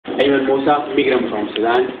Ayman Musa, migrant from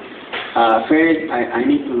Sudan. First, I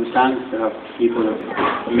need to thank the people of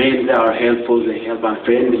men that are helpful, they help and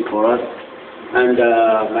friendly for us. And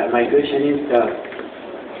my question is,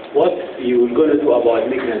 what you are going to do about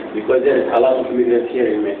migrants? Because there is a lot of migrants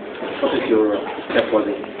here in Maine. What is your step for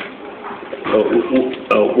this?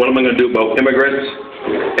 What am I going to do about immigrants?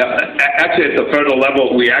 Actually, at the federal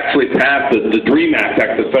level, we actually passed the DREAM Act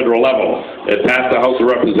at the federal level. It passed the House of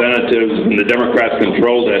Representatives, and the Democrats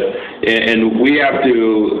controlled it. And we have to,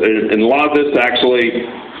 and a lot of this actually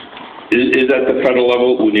is at the federal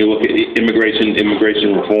level when you look at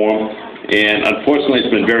immigration reform. And unfortunately,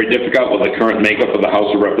 it's been very difficult with the current makeup of the House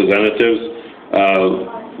of Representatives.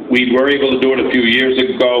 We were able to do it a few years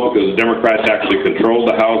ago because the Democrats actually controlled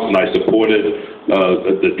the House, and I supported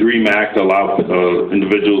the DREAM Act to allow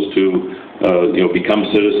individuals to become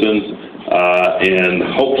citizens. And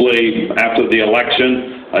hopefully, after the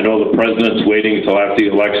election, I know the president's waiting until after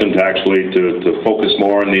the election to actually to focus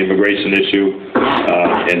more on the immigration issue,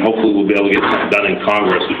 and hopefully we'll be able to get something done in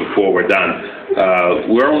Congress before we're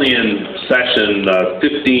done. We're only in session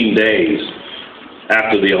 15 days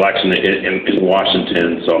after the election in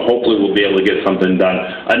Washington, so hopefully we'll be able to get something done.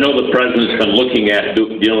 I know the president's been looking at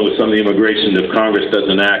dealing with some of the immigration if Congress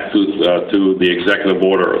doesn't act to the executive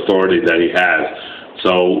order authority that he has.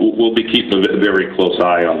 So we'll be keeping a very close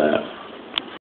eye on that.